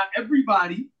person. Now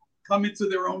everybody coming to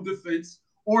their own defense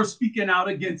or speaking out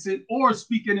against it or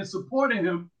speaking and supporting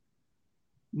him.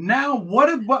 Now, what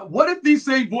if these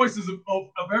same voices of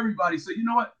everybody say, you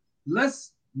know what,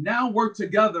 let's now work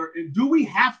together? And do we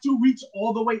have to reach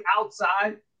all the way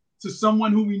outside to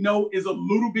someone who we know is a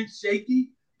little bit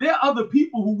shaky? There are other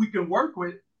people who we can work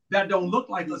with that don't look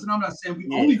like us. And I'm not saying we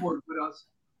only work with us.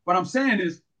 What I'm saying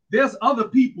is there's other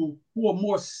people who are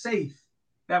more safe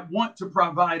that want to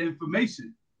provide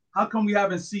information. How come we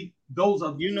haven't seen those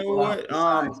other people? You know what?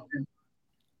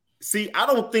 See, I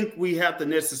don't think we have to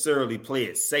necessarily play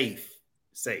it safe.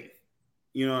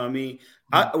 You know what I mean?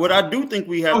 What I do think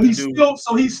we have to do.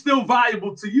 So he's still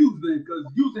valuable to use then, because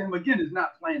using him again is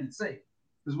not playing it safe.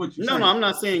 Is what you're saying? No, I'm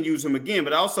not saying use him again,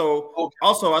 but also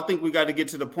I think we got to get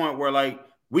to the point where, like,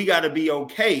 we got to be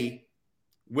okay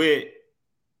with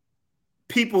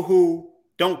people who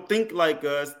don't think like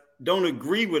us, don't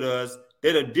agree with us,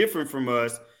 that are different from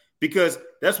us, because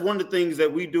that's one of the things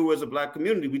that we do as a Black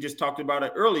community. We just talked about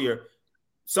it earlier.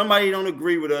 Somebody don't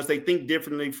agree with us, they think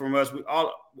differently from us. We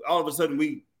all of a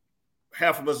sudden,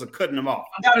 half of us are cutting them off.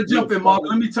 I gotta jump in, Mark.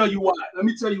 Let me tell you why.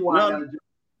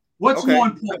 What's more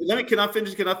important? Can I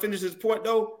finish this point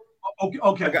though?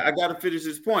 Okay. I gotta finish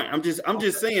this point. I'm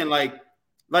just saying, like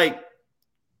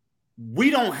we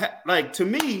don't have, like, to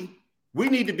me, we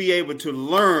need to be able to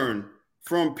learn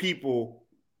from people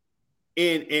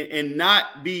and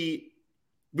not be,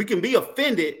 we can be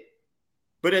offended,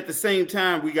 but at the same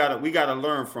time, we gotta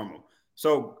learn from them.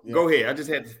 So go ahead. I just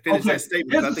had to finish that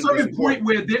statement. There's a certain point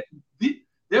where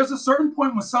there's a certain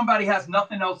point when somebody has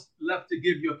nothing else left to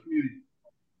give your community.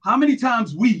 How many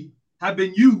times we have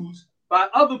been used by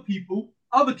other people,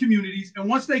 other communities, and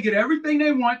once they get everything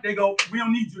they want, they go, we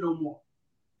don't need you no more.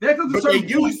 There comes a certain point.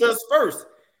 They used us first.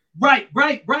 Right.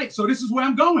 So this is where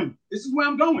I'm going.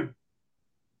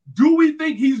 Do we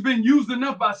think he's been used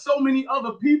enough by so many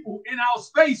other people in our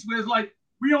space where it's like,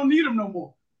 we don't need him no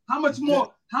more? How much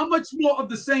more of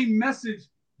the same message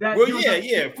that? Well,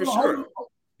 yeah, for sure.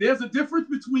 There's a difference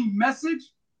between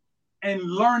message and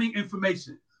learning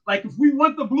information. Like, if we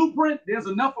want the blueprint, there's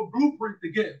enough of blueprint to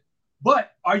give.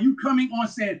 But are you coming on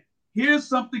saying, here's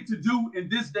something to do in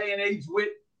this day and age with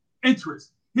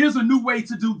interest? Here's a new way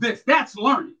to do this. That's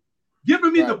learning.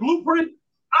 Giving me the blueprint,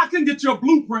 I can get your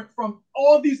blueprint from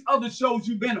all these other shows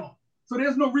you've been on. So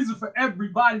there's no reason for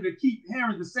everybody to keep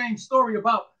hearing the same story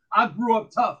about, I grew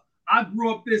up tough, I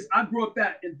grew up this, I grew up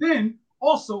that. And then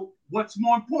also, what's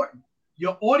more important?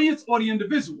 Your audience or the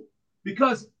individual?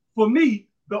 Because for me,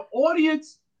 the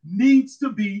audience needs to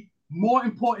be more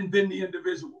important than the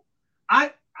individual.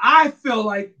 I feel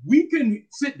like we can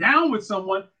sit down with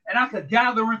someone and I could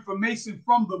gather information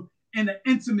from them in an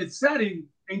intimate setting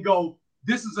and go,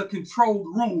 this is a controlled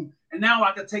room and now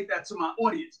I can take that to my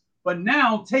audience. But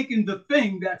now taking the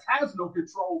thing that has no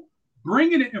control,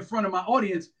 bringing it in front of my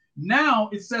audience, now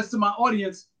it says to my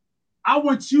audience, I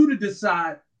want you to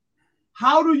decide,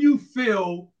 how do you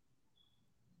feel?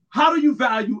 How do you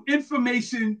value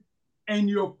information and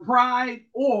your pride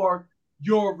or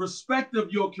your respect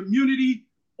of your community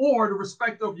or the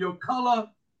respect of your color,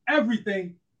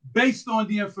 everything based on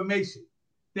the information?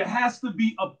 There has to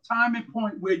be a timing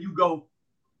point where you go,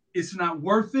 it's not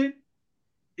worth it.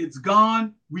 It's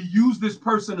gone. We use this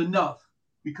person enough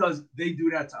because they do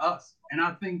that to us. And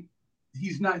I think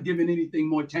he's not giving anything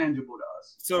more tangible to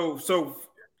us. So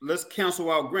let's cancel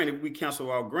out Grant. If we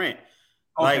cancel out Grant,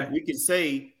 okay, like we can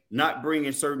say not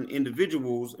bringing certain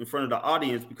individuals in front of the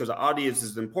audience because the audience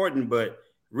is important, but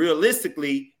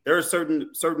realistically, there are certain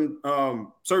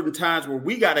times where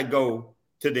we got to go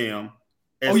to them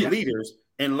as leaders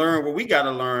and learn what we got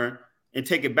to learn and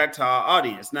take it back to our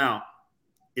audience. Now,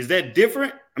 is that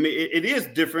different? I mean, it is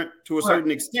different to a certain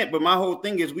extent, but my whole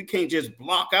thing is we can't just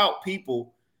block out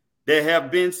people that have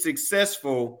been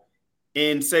successful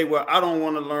and say, well, I don't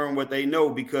want to learn what they know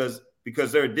because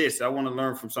they're this. I want to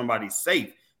learn from somebody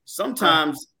safe.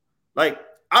 Sometimes, like,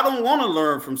 I don't want to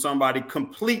learn from somebody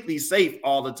completely safe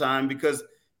all the time because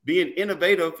being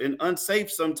innovative and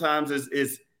unsafe sometimes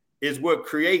is what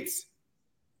creates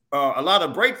a lot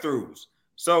of breakthroughs.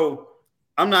 So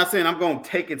I'm not saying I'm going to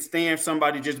take and stand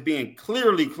somebody just being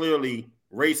clearly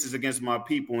racist against my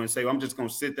people and say, well, I'm just going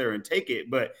to sit there and take it.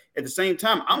 But at the same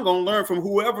time, I'm going to learn from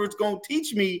whoever is going to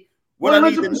teach me what 100%. I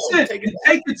need to know.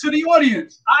 Take it to the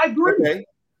audience. I agree. Okay.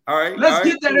 All right. Let's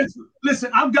get that.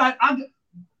 Listen,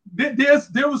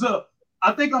 there was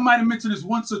I think I might have mentioned this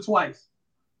once or twice.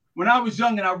 When I was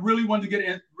young and I really wanted to get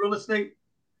in real estate,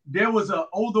 there was an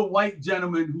older white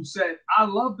gentleman who said, I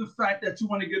love the fact that you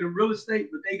want to get in real estate,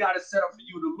 but they got it set up for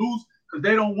you to lose because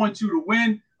they don't want you to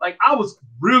win. Like, I was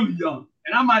really young,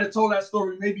 and I might have told that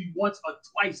story maybe once or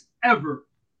twice ever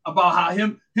about how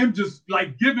him just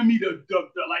like giving me the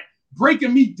like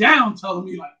breaking me down, telling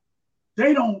me like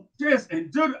they don't this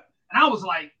and do that. And I was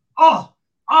like,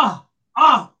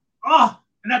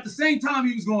 and at the same time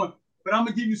he was going, but I'm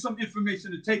gonna give you some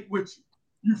information to take with you.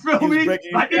 You feel me? Like,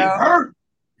 it hurt.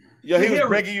 Yo, he was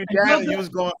breaking you down and you was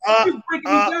going, he was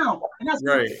breaking me down. And that's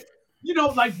right. You know,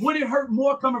 like, would it hurt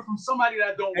more coming from somebody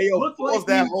that don't look like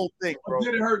that me, whole thing, bro? Or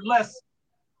did it hurt less?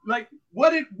 Like,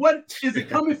 what is it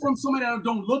coming from somebody that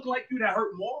don't look like you that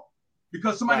hurt more?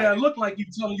 Because somebody that look like you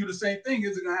telling you the same thing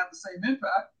isn't gonna have the same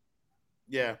impact.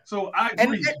 Yeah. So I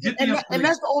agree. And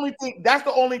that's the only thing. That's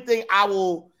the only thing I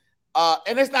will.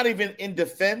 And it's not even in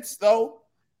defense, though.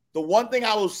 The one thing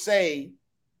I will say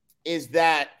is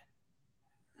that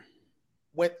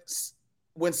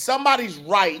when somebody's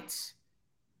right,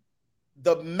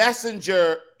 the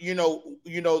messenger,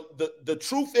 the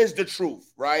truth is the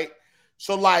truth, right?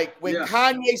 So, like, when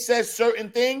Kanye says certain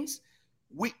things,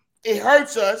 it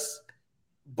hurts us,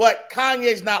 but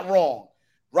Kanye's not wrong,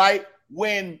 right?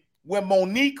 When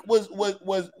Monique was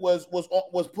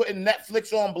putting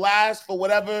Netflix on blast for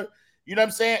whatever, you know what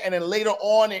I'm saying, and then later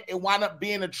on it wound up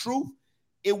being the truth.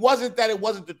 It wasn't that it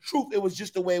wasn't the truth; it was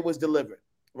just the way it was delivered,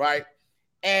 right?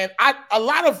 And a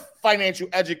lot of financial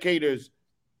educators,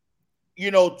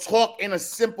 talk in a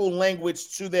simple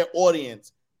language to their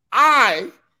audience.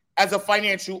 I, as a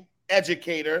financial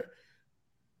educator,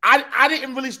 I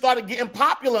didn't really start getting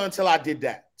popular until I did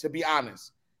that, to be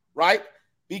honest, right?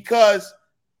 Because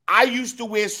I used to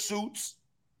wear suits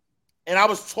and I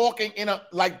was talking in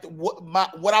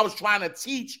what I was trying to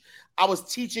teach, I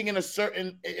was teaching in a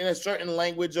certain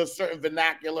language or certain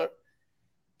vernacular.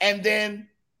 And then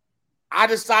I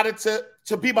decided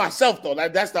to be myself, though.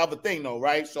 That's the other thing, though,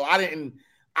 right? So I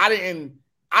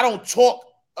don't talk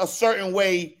a certain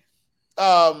way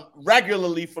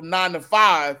regularly from 9 to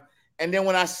 5. And then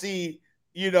when I see,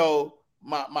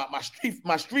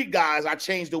 my street guys, I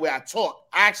change the way I talk.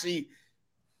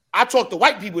 I talk to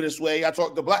white people this way. I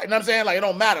talk to black, you know what I'm saying? Like, it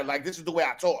don't matter. Like, this is the way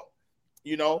I talk,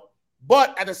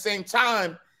 But at the same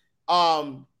time,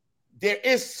 there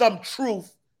is some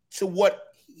truth to what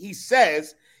he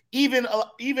says. Even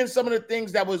some of the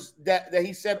things that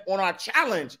he said on our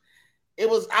challenge, I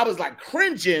was like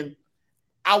cringing.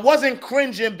 I wasn't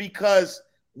cringing because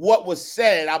what was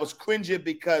said. I was cringing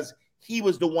because he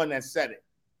was the one that said it.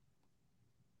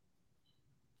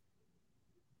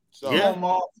 So, yeah,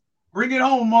 Ma. Bring it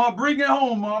home, Ma. Bring it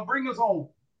home, Ma. Bring us home.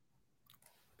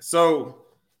 So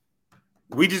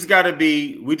we gotta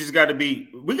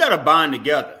bind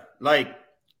together. Like,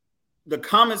 the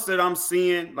comments that I'm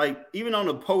seeing, like, even on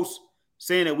the post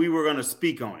saying that we were going to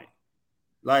speak on it,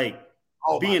 like,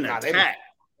 being attacked,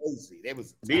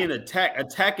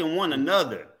 attacking one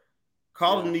another.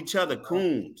 calling each other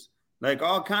coons, like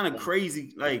all kind of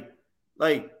crazy, like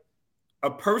a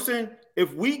person.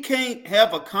 If we can't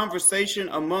have a conversation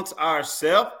amongst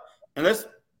ourselves, and let's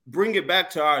bring it back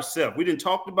to ourselves. We didn't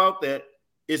talk about that.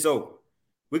 It's over.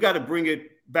 We got to bring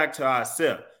it back to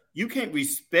ourselves. You can't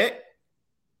respect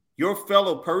your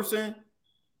fellow person,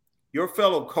 your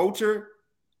fellow culture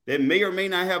that may or may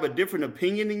not have a different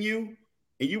opinion than you,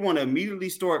 and you want to immediately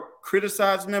start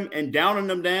criticizing them and downing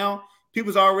them down.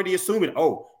 People's already assuming,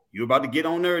 oh, you're about to get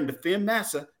on there and defend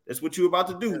Massa. That's what you're about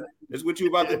to do. That's what you're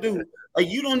about to do. Like,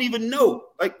 you don't even know.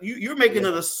 Like, you're making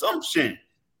an assumption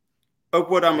of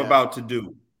what I'm about to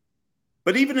do.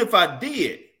 But even if I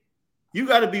did, you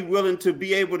got to be willing to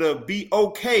be able to be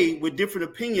okay with different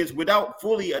opinions without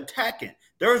fully attacking.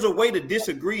 There's a way to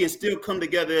disagree and still come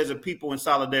together as a people in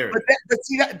solidarity. But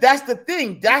see, that's the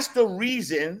thing. That's the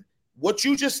reason. What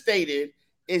you just stated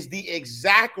is the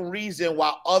exact reason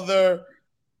why other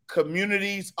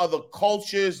communities, other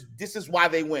cultures, this is why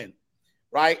they win,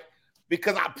 right?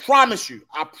 Because I promise you,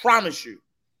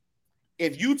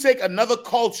 if you take another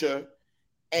culture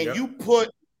and you put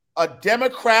a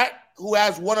Democrat who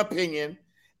has one opinion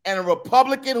and a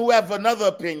Republican who has another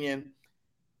opinion,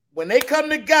 when they come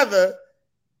together,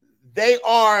 they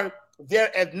are their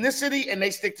ethnicity and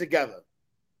they stick together.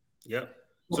 Yep.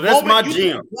 So that's my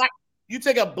jam. You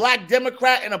take a black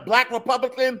Democrat and a black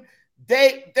Republican,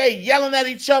 they yelling at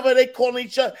each other, they calling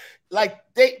each other, like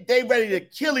they ready to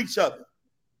kill each other.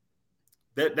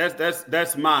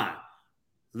 That's mine.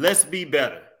 Let's be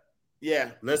better.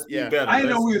 Yeah. Let's be better. I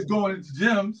didn't know we was going into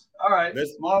gyms. All right. This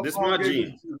is my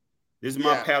gym. This is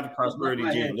my path to prosperity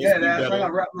gym. Let's be better. I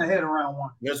gotta wrap my head around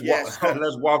one. Let's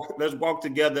walk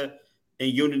together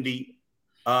in unity.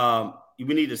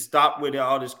 We need to stop with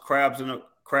all this crabs in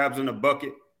a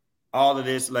bucket. All of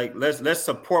this, like let's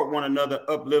support one another,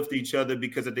 uplift each other,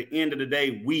 because at the end of the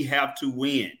day, we have to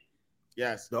win.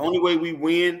 Yes. The only way we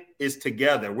win is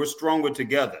together. We're stronger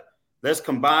together. Let's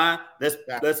combine.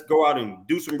 Let's go out and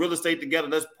do some real estate together.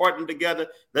 Let's partner together.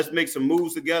 Let's make some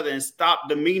moves together and stop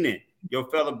demeaning your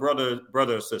fellow brother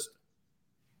or sister.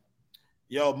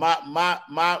 Yo,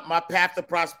 my path to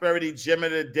prosperity gym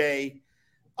of the day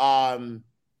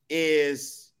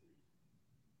is,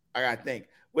 I gotta think.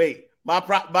 Wait. My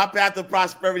path to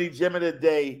prosperity gym of the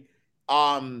day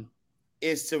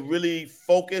is to really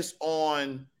focus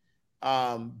on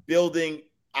building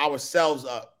ourselves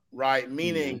up, right?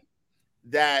 Meaning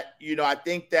that, I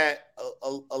think that a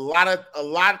lot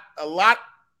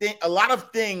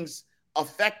of things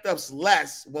affect us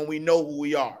less when we know who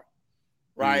we are,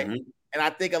 right? Mm-hmm. And I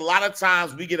think a lot of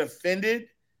times we get offended.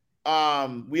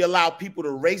 We allow people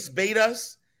to race bait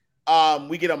us.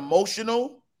 We get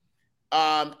emotional.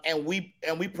 And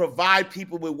we provide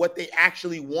people with what they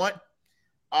actually want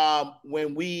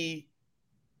when we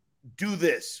do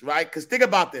this, right? Because think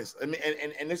about this. I mean,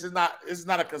 and this is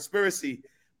not a conspiracy,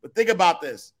 but think about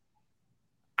this.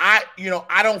 I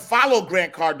don't follow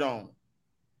Grant Cardone,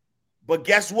 but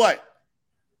guess what?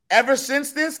 Ever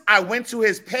since this, I went to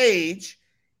his page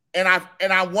and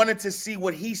I wanted to see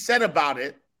what he said about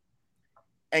it.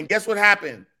 And guess what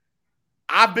happened?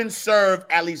 I've been served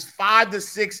at least 5 to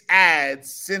 6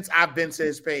 ads since I've been to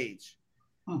his page.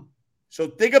 So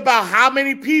think about how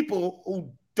many people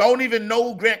who don't even know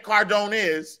who Grant Cardone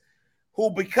is,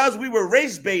 who, because we were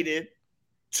race baited,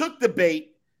 took the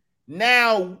bait.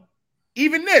 Now,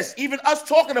 even us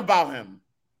talking about him,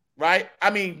 right?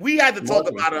 I mean, we had to talk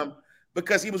about him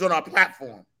because he was on our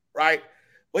platform, right?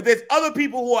 But there's other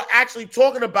people who are actually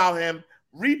talking about him,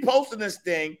 reposting this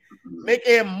thing,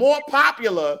 making him more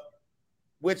popular,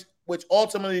 which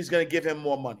ultimately is going to give him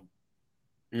more money.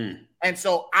 And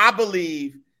so I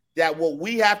believe that what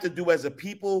we have to do as a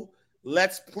people,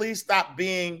 let's please stop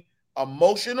being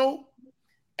emotional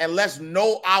and let's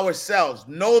know ourselves.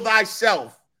 Know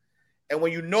thyself. And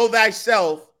when you know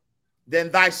thyself, then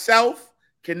thyself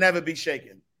can never be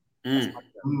shaken.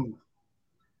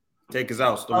 Take us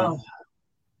out, Storm.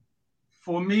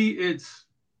 For me, it's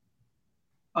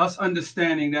us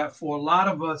understanding that for a lot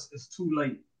of us, it's too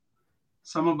late.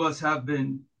 Some of us have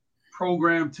been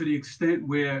programmed to the extent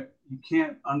where you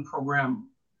can't unprogram.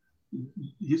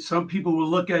 Some people will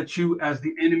look at you as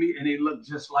the enemy and they look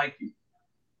just like you.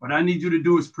 What I need you to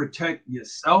do is protect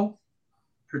yourself,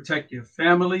 protect your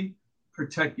family,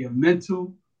 protect your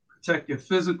mental, protect your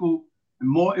physical, and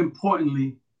more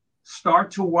importantly, start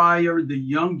to wire the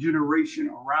young generation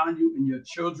around you and your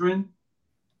children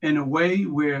in a way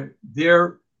where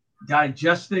they're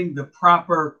digesting the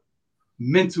proper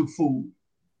mental food,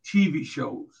 TV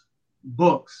shows,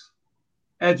 books,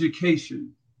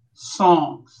 education,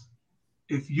 songs.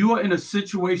 If you are in a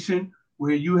situation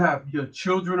where you have your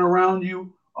children around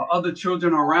you or other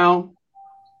children around,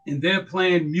 and they're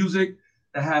playing music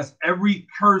that has every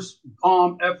curse,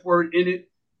 bomb, F word in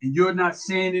it, and you're not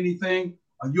saying anything,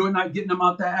 or you're not getting them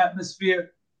out that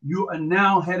atmosphere, you are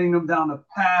now heading them down a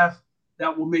path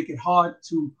that will make it hard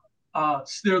to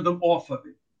steer them off of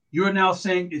it. You're now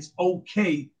saying it's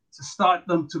okay to start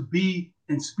them to be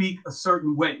and speak a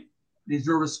certain way. It is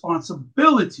your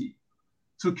responsibility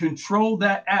to control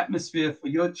that atmosphere for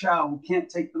your child who can't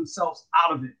take themselves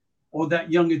out of it, or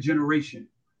that younger generation.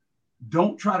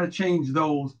 Don't try to change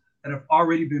those that have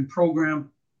already been programmed.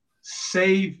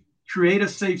 Create a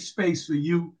safe space for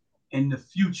you and the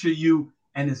future you,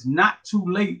 and it's not too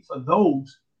late for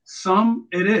those. Some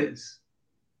it is.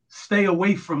 Stay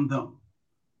away from them.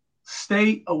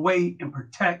 Stay away and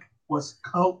protect what's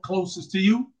closest to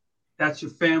you. That's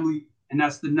your family, and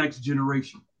that's the next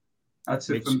generation. That's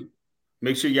it for me.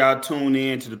 Make sure y'all tune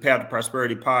in to the Path to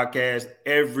Prosperity podcast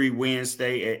every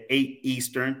Wednesday at 8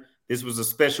 Eastern. This was a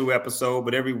special episode,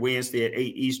 but every Wednesday at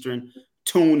 8 Eastern,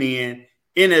 tune in.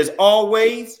 And as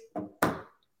always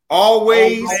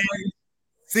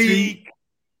seek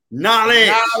knowledge.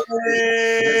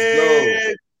 Let's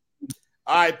go.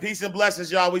 All right, peace and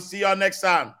blessings, y'all. We see y'all next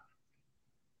time.